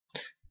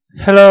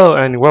Hello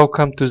and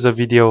welcome to the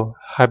video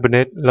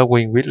Hibernate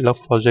logging with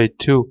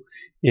log4j2.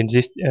 In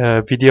this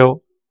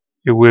video,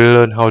 you will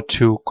learn how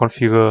to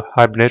configure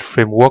Hibernate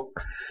framework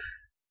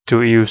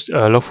to use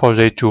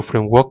log4j2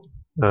 framework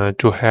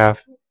to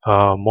have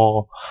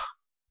more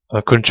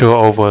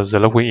control over the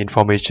logging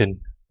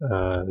information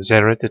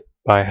generated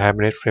by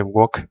Hibernate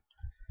framework.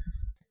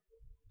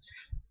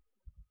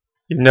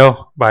 You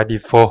know, by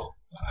default,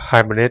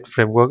 Hibernate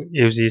framework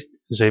uses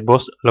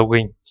JBoss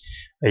logging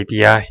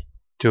API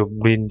to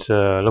bring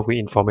the logging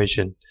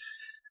information,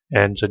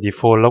 and the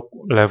default log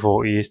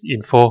level is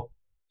info.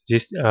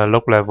 This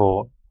log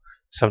level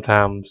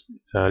sometimes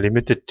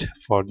limited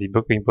for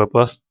debugging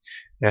purpose,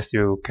 as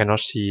you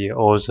cannot see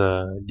all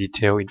the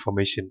detailed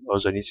information or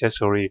the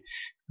necessary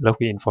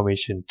logging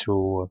information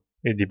to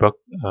debug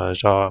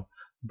your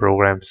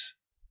programs.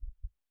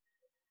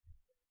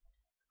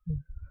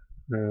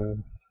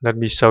 Let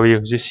me show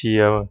you. This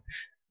here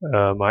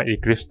my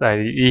Eclipse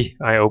IDE.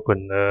 I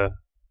open a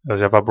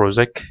Java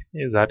project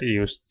that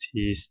uses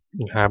this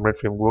Hibernate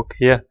framework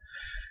here.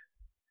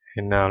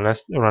 And now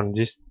let's run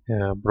this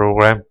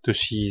program to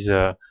see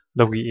the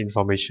login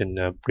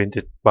information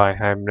printed by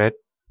Hibernate.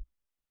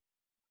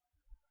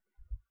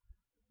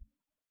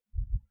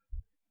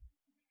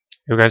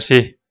 You can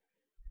see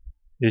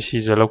this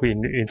is the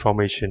login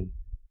information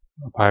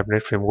of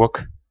Hibernate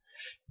framework.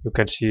 You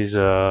can see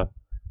the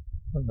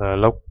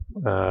log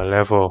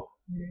level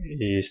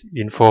is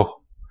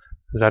info.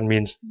 That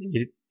means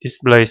it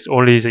displays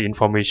only the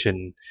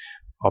information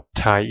of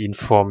type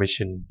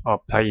information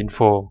of type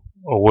info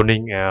or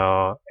warning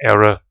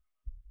error.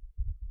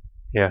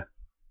 Yeah.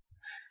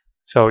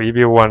 So if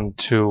you want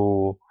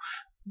to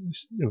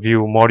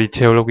view more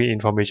detailed login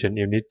information,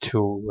 you need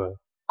to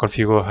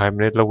configure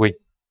Hibernate logging.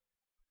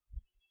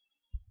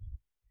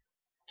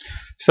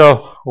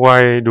 So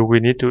why do we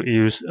need to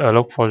use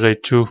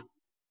log4j2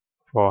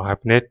 for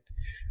Hibernate?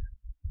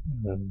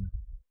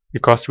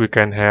 Because we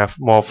can have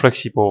more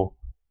flexible,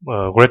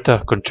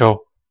 greater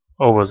control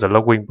over the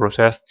logging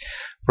process.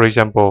 For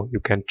example, you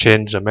can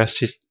change the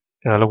message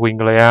logging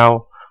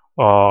layout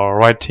or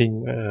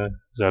writing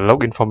the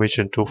log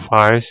information to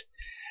files,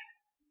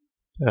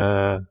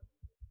 and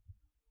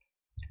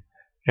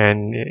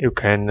you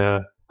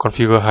can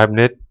configure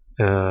Hibernate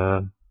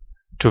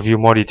to view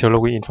more detailed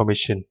logging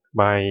information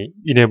by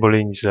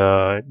enabling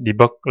the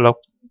debug log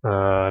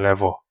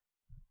level.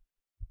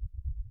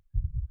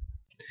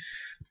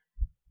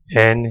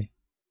 And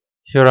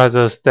here are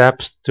the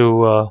steps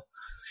to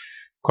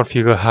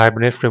configure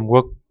Hibernate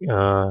framework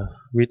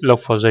with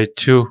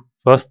log4j2.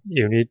 First,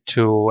 you need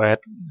to add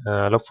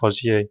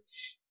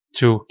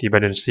log4j2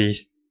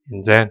 dependencies,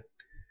 and then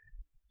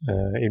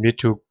you need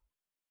to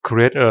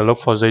create a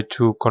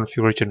log4j2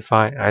 configuration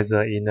file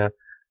either in a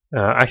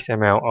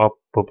XML or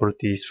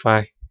properties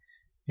file,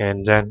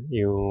 and then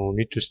you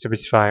need to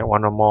specify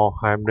one or more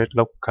Hibernate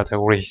log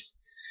categories.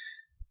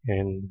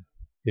 And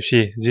you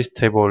see this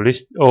table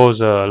lists all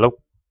the log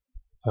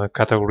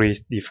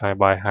categories defined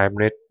by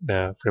Hibernate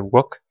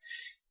framework.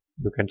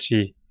 You can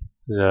see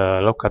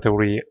the log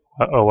category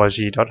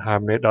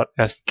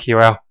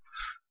org.hibernate.sql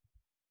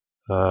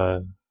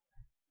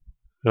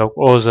log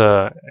all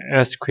the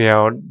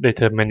SQL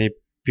data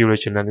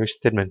manipulation language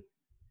statement,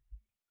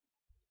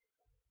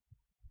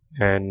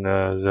 and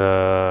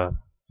the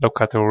log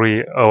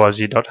category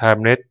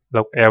org.hibernate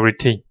log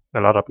everything,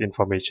 a lot of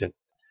information.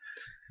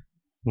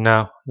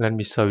 Now let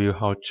me show you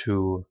how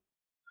to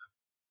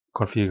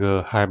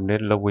configure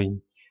Hibernate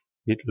logging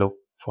with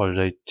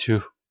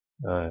log4j2.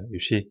 You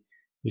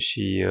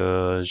see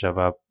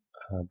Java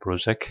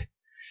project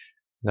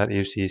that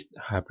uses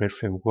Hibernate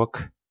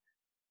framework,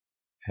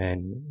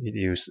 and it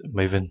uses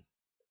Maven.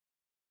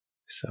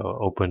 So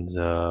open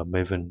the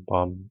Maven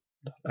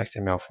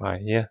XML file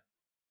here.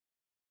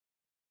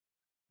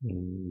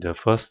 The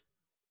first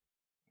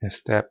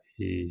step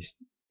is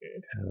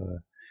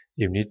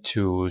you need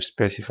to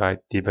specify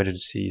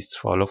dependencies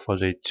for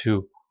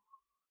log4j2.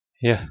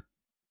 Here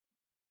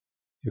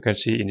you can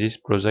see in this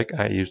project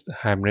I used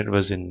Hibernate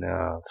version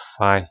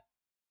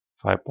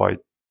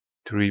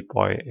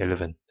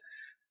 5.3.11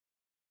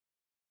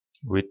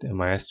 with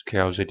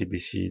MySQL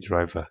JDBC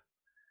driver.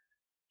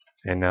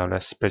 And now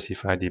let's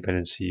specify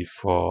dependency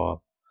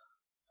for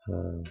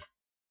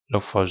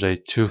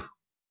log4j2.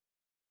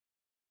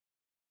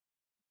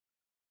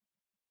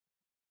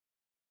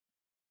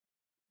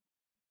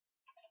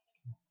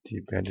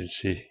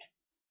 Dependency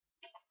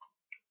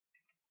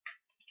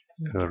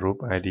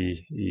group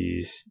ID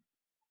is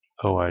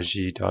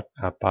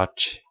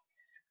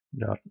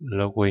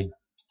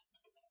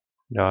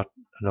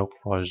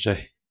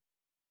org.apache.logging.log4j,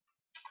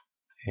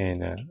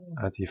 and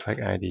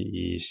artifact ID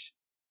is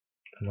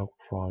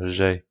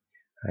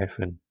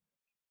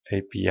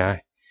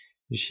log4j-API.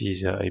 This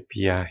is the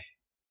API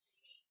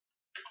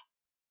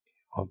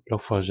of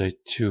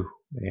log4j2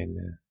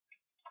 and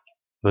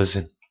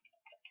version.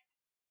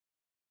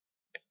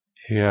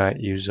 Here I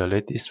use the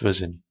latest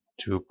version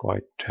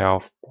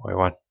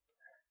 2.12.1.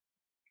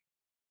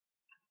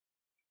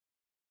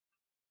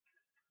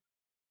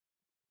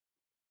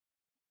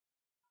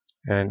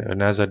 And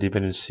another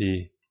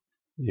dependency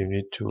you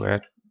need to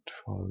add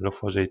for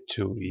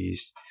log4j2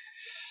 is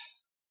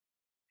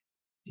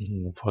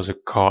for the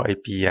core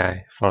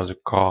API for the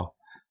core.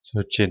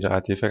 So change the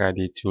artifact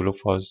ID to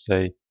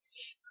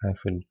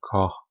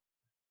log4j-core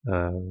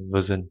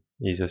version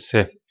is the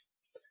same.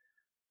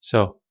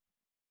 So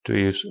to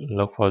use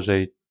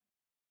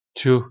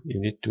log4j2, you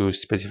need to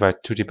specify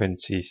two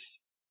dependencies.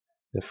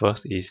 The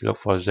first is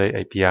log4j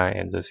API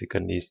and the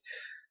second is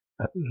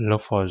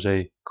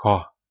log4j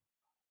core.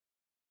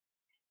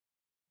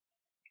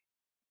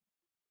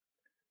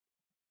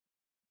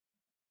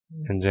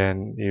 And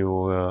then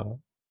you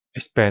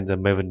expand the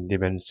Maven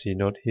dependency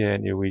node here,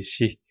 and you will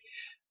see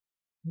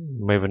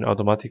Maven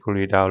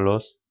automatically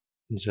downloads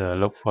the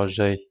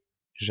log4j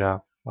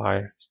jar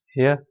file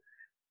here.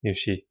 You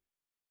see,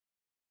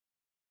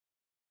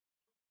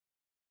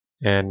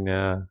 and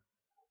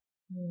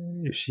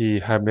you see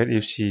Hibernate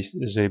uses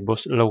the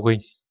both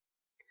logging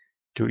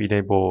to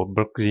enable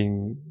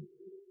blockchain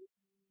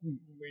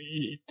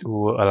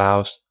to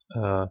allow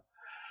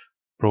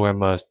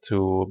programmers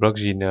to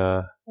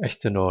blockchain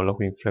external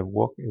logging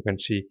framework. You can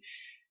see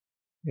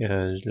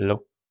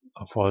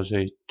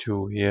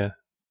log4j2 here.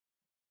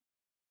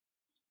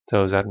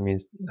 So that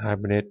means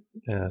Hibernate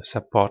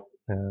support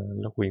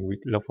logging with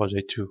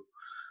log4j2.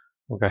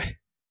 Okay.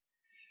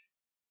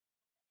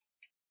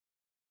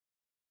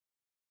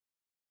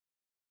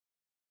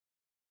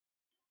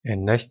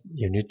 And next,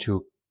 you need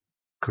to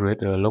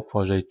create a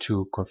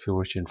log4j2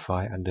 configuration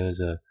file under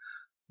the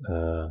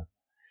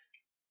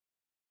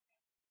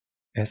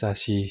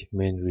src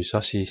main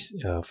resources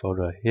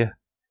folder here.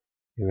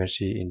 You can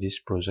see in this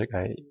project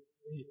I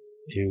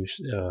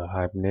use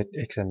Hibernate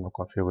XML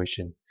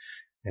configuration.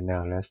 And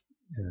now let's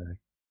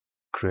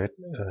create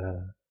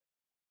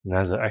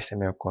another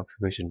XML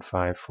configuration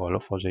file for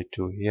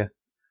log4j2 here.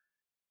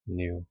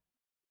 New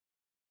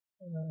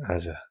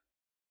as a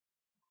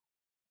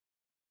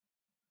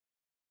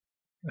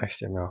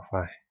XML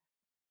file.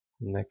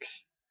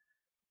 Next,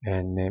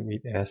 and name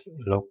it as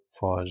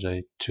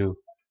log4j2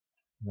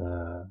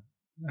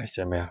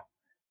 XML.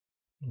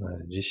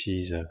 This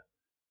is the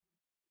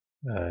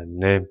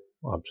name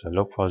of the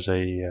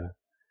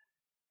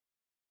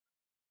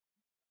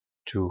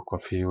log4j2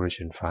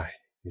 configuration file.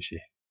 You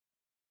see,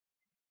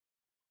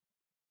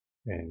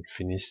 and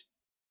finish.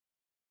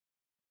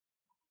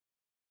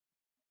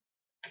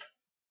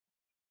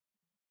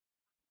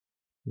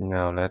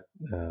 Now let's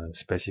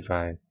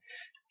specify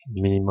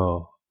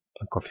minimal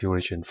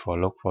configuration for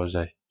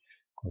log4j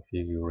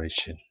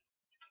configuration.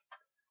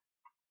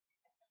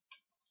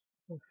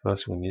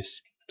 First, we need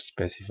to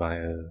specify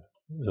a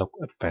log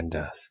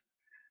appender.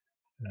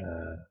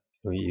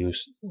 We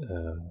use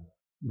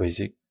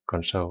basic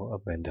console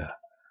appender.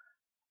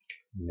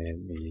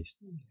 Name is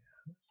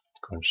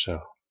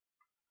console,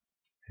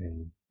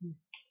 and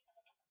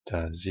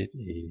target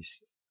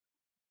is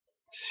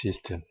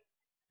system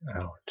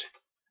out.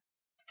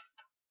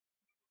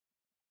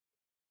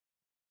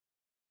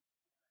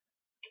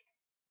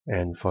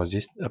 And for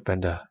this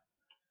appender,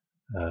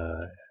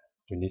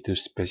 we need to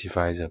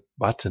specify the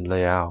button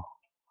layout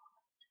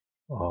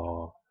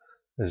or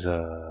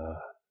the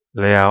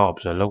layout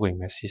of the logging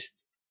message.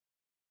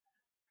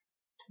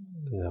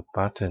 The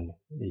button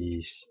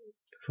is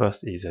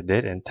first is a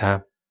date and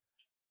time,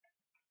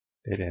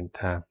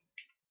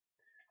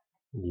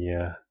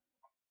 year,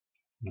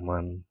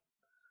 month,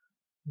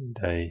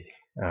 day,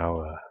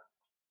 hour,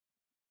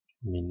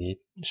 minute,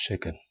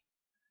 second,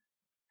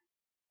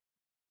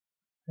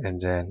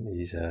 and then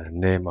is a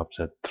name of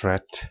the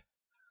thread,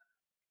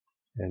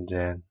 and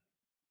then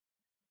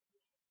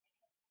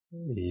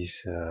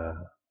is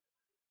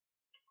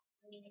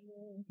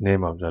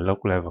name of the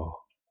log level,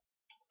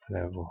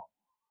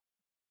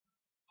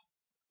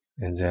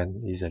 and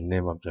then is the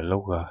name of the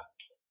logger,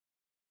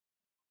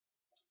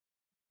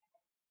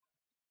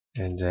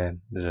 and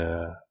then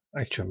the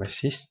actual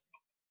message,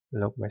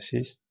 log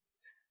message,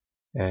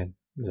 and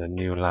the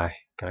new line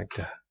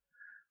character.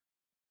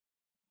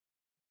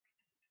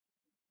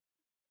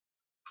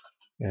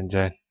 And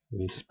then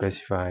we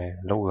specify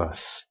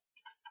loggers.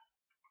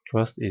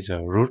 First is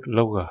a root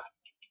logger.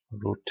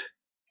 Root.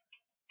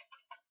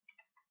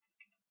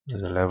 The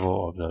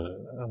level of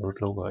the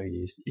root logger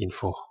is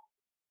info.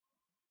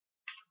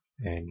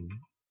 And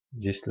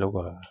this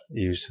logger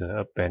use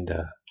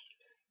appender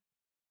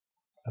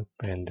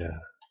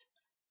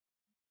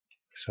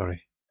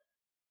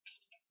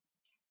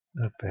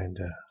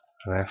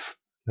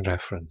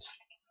reference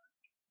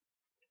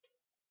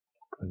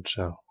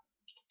control.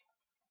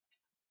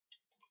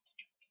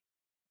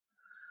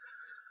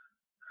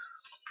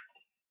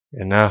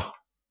 And now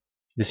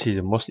this is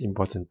the most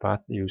important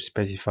part. You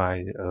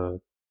specify a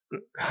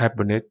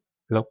Hibernate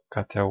log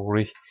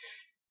category,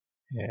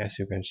 as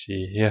you can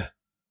see here.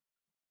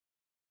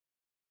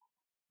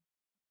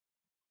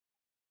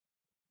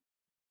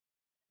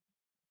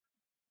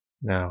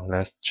 Now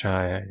let's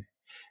try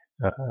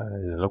the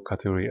log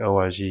category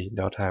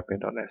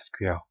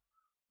org.hibernate.sql.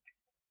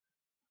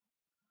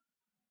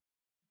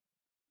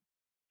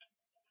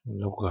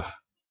 Logger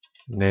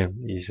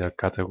name is a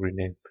category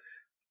name.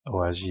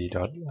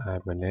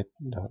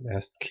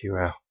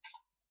 org.hibernate.sql.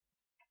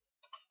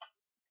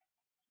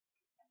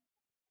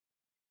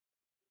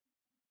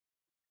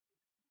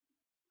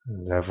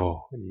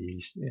 Level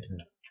is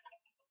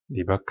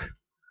debug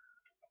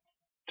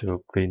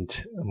to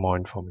print more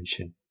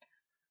information,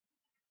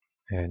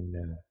 and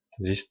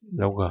this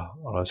logger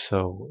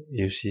also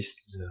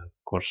uses the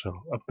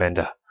console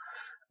appender.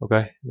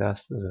 Okay,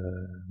 that's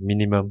the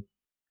minimum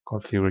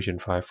configuration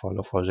file for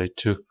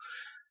log4j2.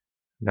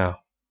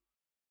 Now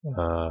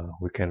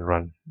we can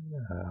run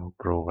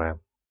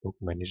program book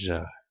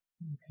manager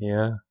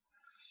here.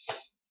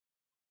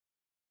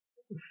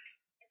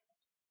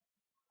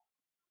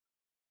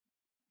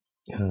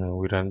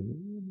 We run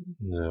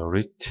the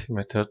read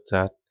method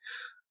that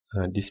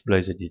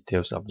displays the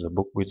details of the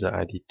book with the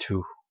ID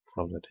 2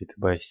 from the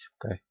database.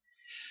 Okay,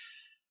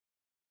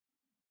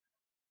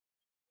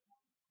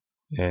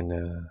 and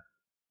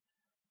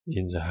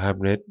in the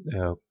Hibernate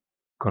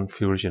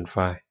configuration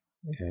file,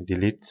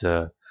 delete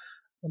the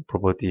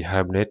property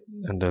Hibernate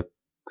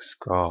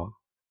underscore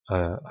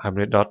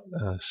Hibernate dot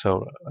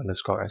show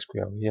underscore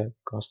SQL here,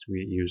 because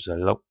we use a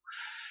log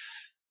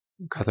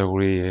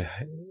category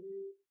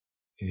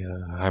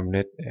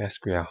Hibernate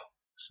SQL.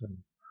 So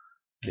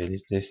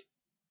delete this.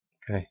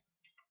 Okay.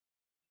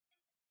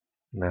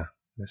 Now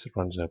let's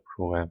run the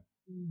program.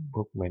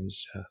 Book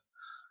manager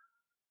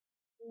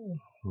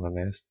run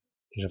as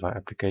Java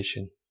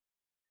application,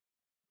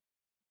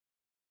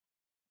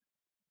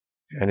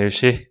 and you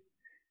see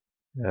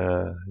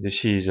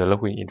this is the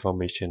login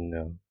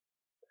information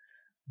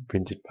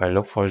printed by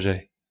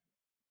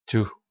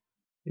log4j2.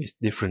 It's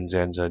different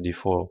than the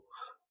default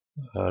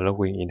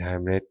login in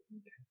Hibernate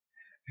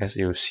as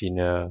you've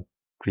seen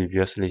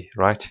previously,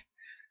 right?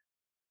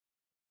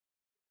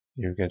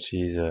 You can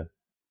see the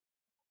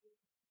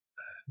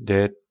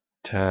date,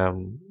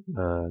 time,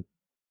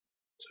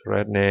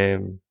 thread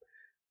name,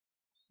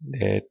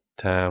 date,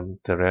 time,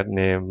 thread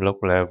name,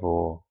 log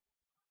level,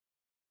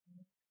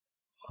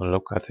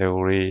 log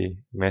category,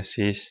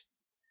 message,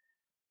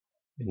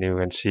 and you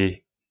can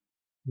see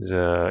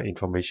the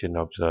information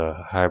of the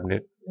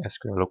Hibernate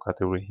SQL log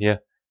category here.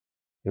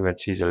 You can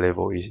see the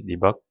level is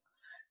debug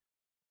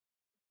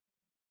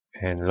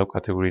and log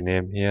category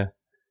name here,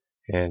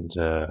 and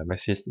the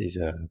message is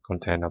the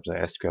content of the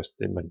SQL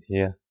statement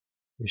here.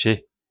 You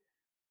see.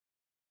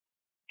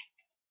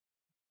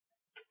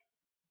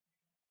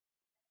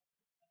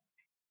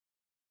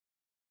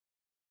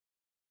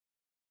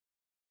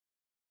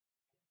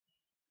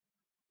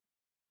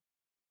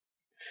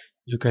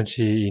 You can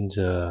see in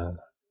the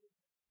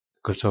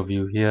console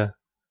view here,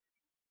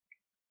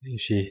 you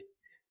see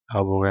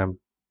our program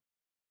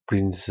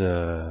prints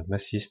the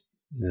message,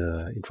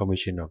 the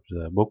information of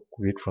the book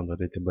read from the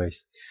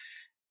database.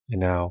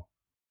 And now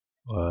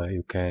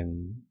I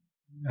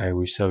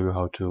will show you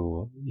how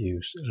to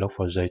use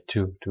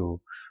log4j2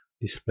 to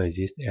display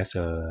this as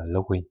a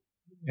login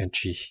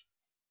entry.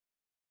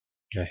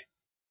 Okay,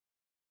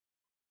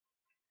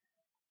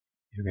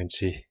 you can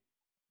see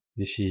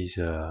this is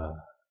a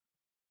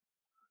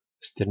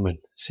statement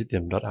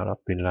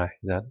system.out.println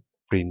that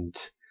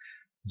prints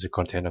the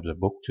content of the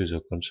book to the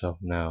console.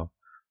 Now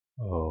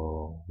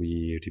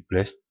we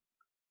replace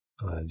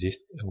this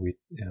with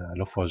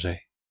log4j2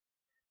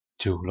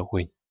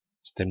 login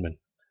statement.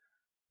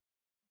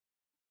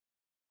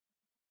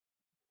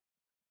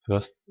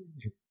 First,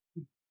 you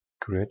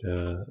create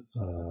a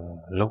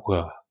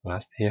logger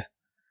class here.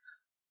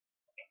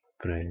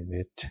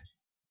 Private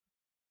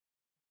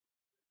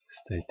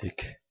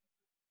static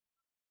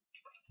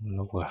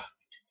logger.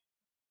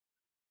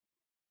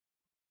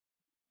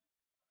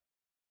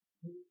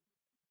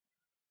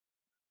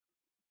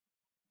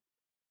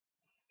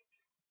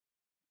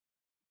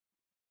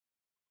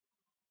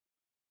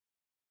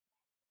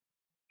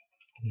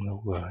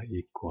 Logger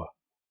equal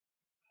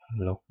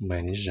log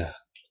manager.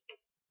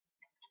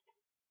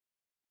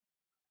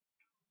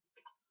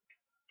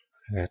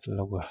 Get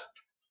logger.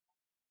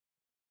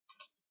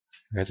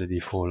 Get the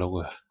default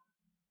logger.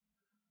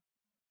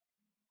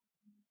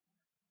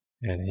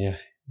 And here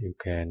you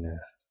can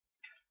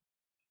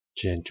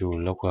change to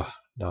logger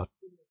dot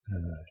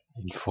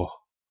info.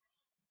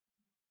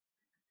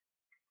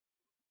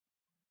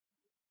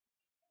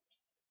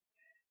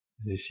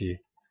 This is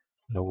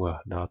logger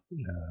dot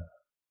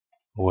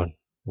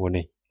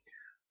warning.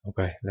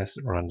 Okay, let's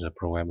run the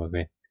program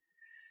again.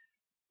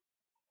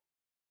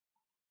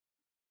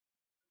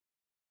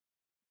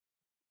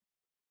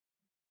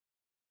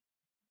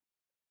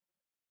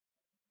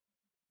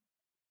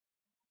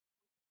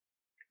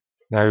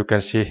 Now you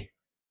can see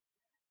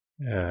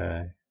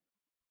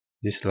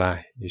this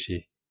line. You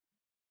see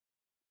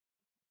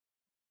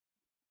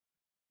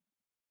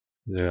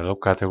the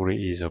log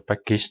category is a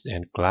package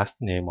and class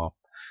name of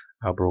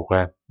our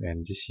program,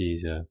 and this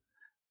is the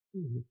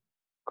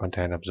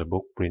content of the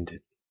book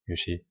printed. You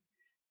see.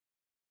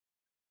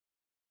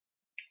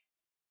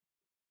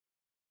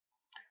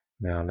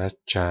 Now let's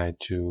try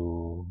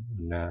to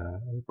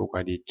book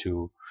ID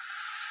to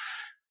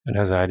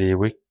another ID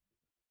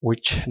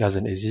which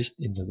doesn't exist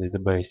in the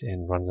database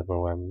and run the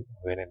program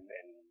again and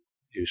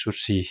you should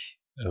see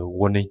a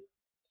warning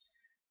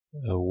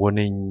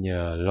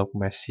log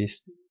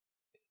message.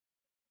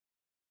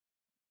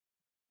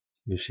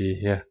 You see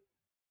here,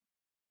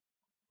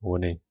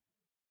 warning,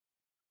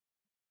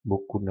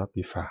 book could not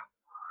be found.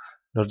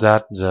 Note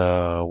that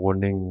the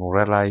warning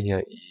red line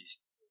here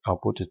is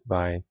outputted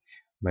by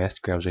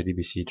MySQL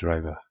JDBC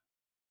driver.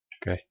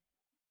 Okay,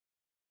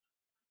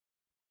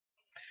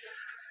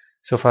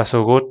 so far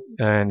so good,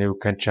 and you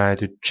can try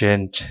to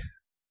change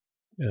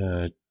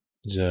the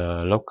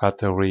log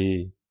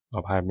category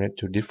of Hibernate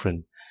to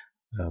different.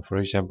 For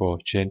example,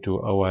 change to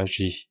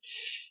org.hibernate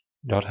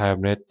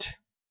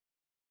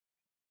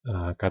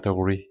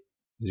category.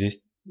 This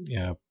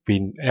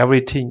pin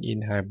everything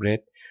in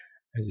Hibernate,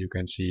 as you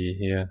can see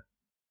here.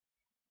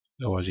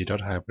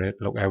 org.hibernate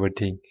log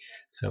everything,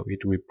 so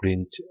it will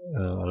print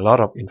a lot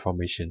of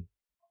information.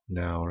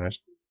 Now let's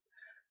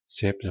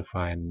save the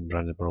file and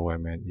run the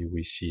program, and you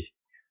will see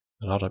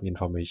a lot of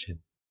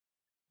information.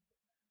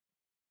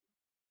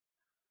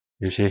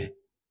 You see a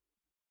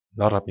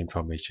lot of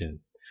information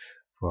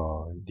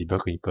for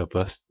debugging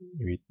purpose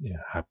with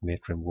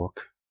Hibernate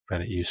framework.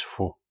 Very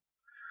useful.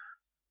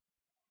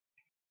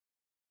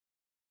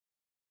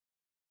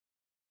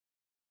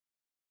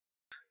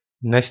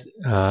 Next,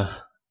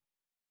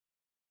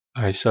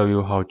 I show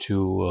you how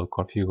to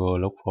configure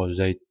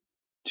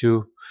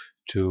log4j2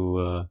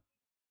 to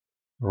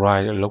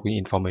write logging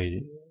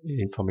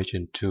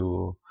information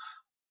to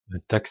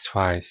text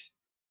files.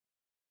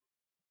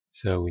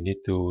 So we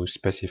need to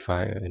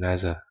specify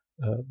another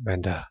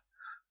appender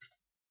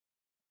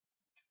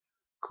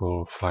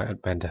called file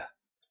appender.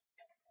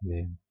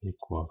 Name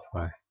equal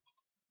file.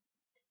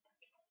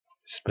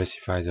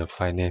 Specify the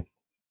file name.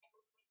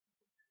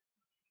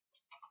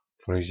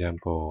 For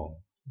example,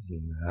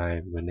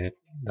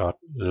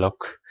 hibernate.log.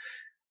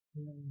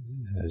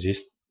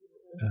 This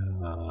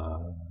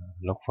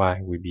log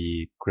file will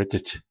be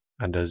created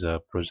under the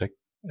project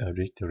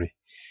directory,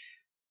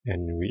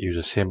 and we use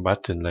the same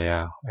button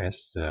layout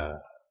as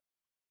the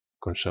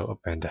console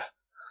appender.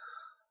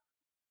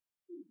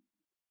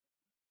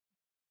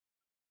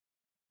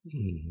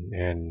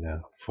 And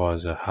for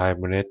the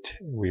Hibernate,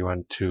 we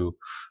want to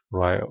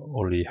write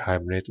only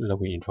Hibernate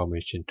logging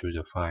information to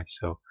the file,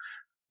 so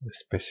we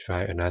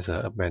specify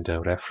another appender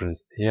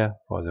reference here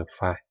for the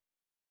file.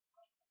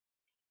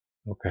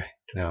 Okay,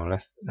 now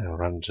let's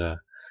run the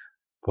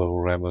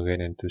program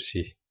again and to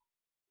see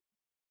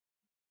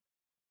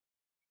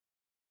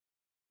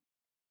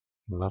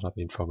a lot of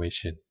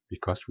information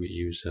because we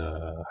use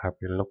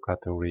Hibernate log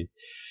category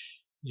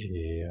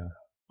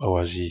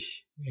org.hibernate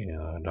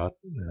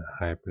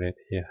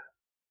here.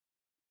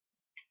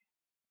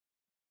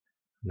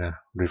 Now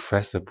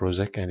refresh the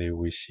project and you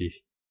will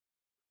see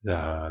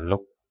the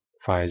log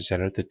file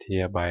generated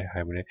here by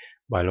Hibernate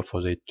by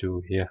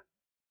log4j2 here.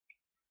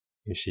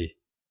 You see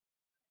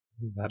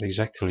that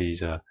exactly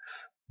the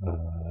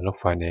log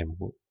file name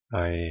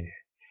I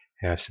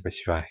have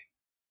specified.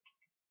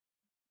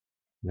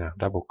 Now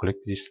double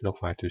click this log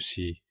file to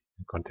see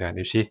the content.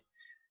 You see,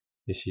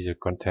 this is the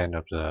content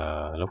of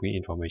the logging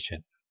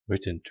information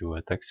written to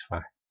a text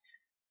file.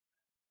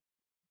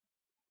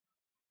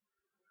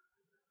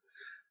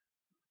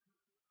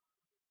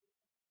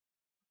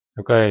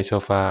 Okay, so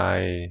far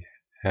I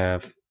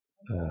have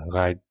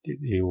guided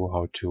you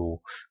how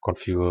to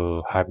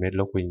configure Hibernate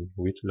logging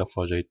with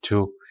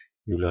log4j2.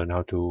 You learn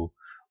how to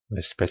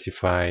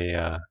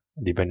specify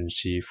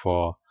dependency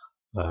for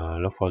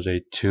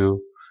log4j2,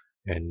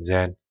 and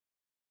then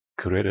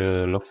create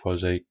a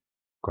log4j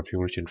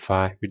configuration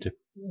file with the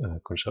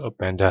console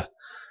appender,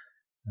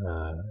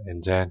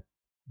 and then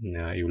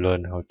you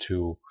learn how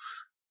to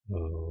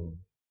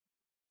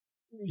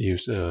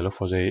use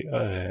log4j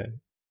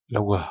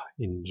logger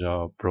in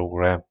the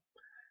program.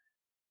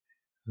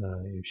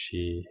 You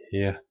see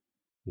here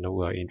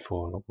logger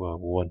info logger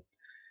 1,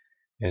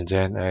 and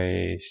then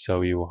I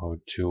show you how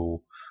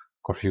to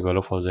configure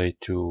log4j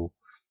to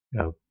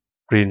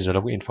print the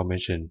log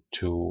information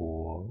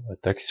to a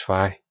text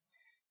file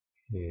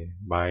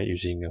by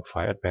using a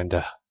file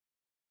appender.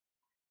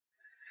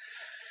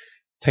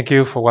 Thank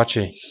you for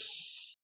watching.